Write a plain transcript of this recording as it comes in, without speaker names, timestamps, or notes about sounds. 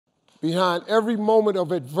Behind every moment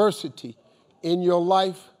of adversity in your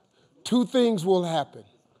life, two things will happen.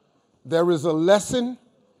 There is a lesson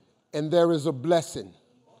and there is a blessing.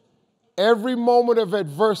 Every moment of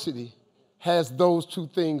adversity has those two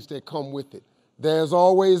things that come with it. There's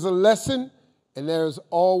always a lesson and there's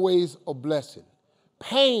always a blessing.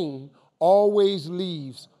 Pain always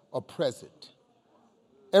leaves a present.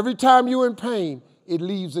 Every time you're in pain, it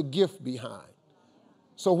leaves a gift behind.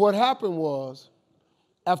 So what happened was,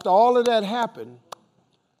 after all of that happened,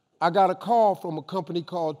 I got a call from a company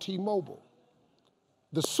called T-Mobile.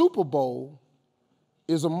 The Super Bowl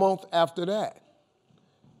is a month after that.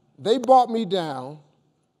 They brought me down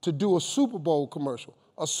to do a Super Bowl commercial.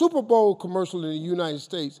 A Super Bowl commercial in the United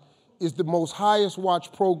States is the most highest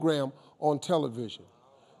watched program on television.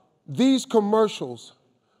 These commercials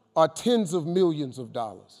are tens of millions of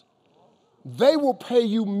dollars. They will pay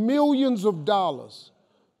you millions of dollars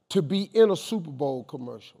to be in a Super Bowl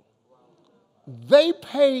commercial. They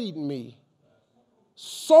paid me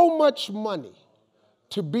so much money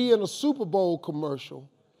to be in a Super Bowl commercial,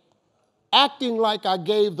 acting like I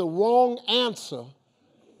gave the wrong answer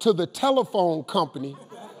to the telephone company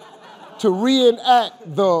to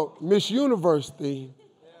reenact the Miss Universe theme.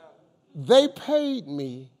 They paid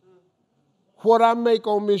me what I make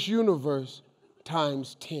on Miss Universe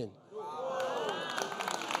times 10.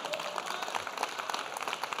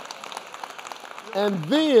 And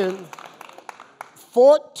then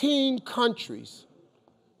 14 countries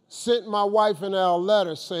sent my wife and I a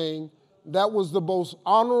letter saying that was the most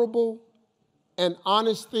honorable and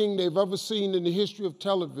honest thing they've ever seen in the history of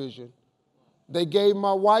television. They gave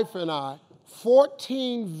my wife and I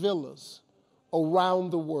 14 villas around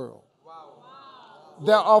the world.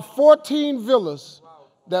 There are 14 villas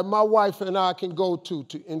that my wife and I can go to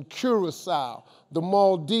in Curacao, the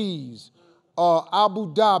Maldives,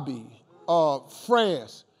 Abu Dhabi,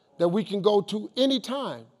 France, that we can go to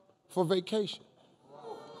anytime for vacation.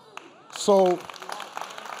 So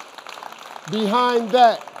behind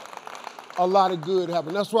that, a lot of good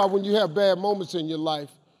happened. That's why when you have bad moments in your life,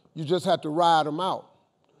 you just have to ride them out.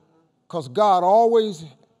 Because God always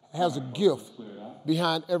has a gift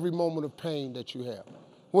behind every moment of pain that you have.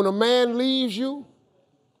 When a man leaves you,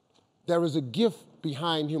 there is a gift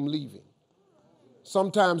behind him leaving.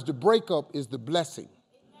 Sometimes the breakup is the blessing.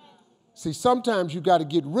 See, sometimes you got to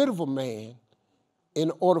get rid of a man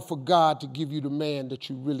in order for God to give you the man that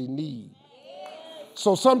you really need.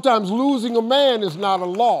 So sometimes losing a man is not a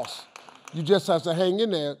loss. You just have to hang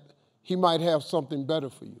in there. He might have something better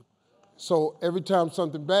for you. So every time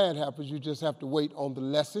something bad happens, you just have to wait on the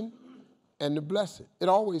lesson and the blessing. It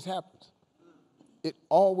always happens. It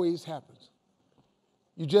always happens.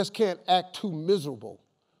 You just can't act too miserable.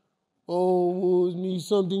 Oh, it's me,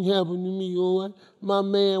 something happened to me. Oh, my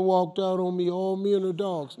man walked out on me, all me and the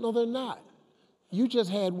dogs. No, they're not. You just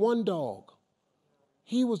had one dog.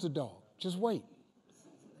 He was the dog. Just wait.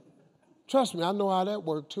 Trust me, I know how that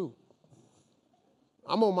worked too.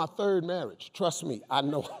 I'm on my third marriage. Trust me, I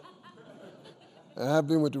know. I've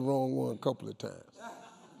been with the wrong one a couple of times.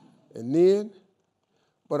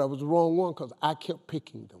 But I was the wrong one because I kept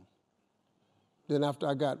picking them. Then after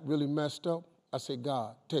I got really messed up, I said,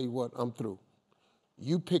 God, tell you what, I'm through.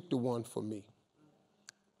 You pick the one for me.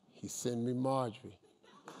 He sent me Marjorie.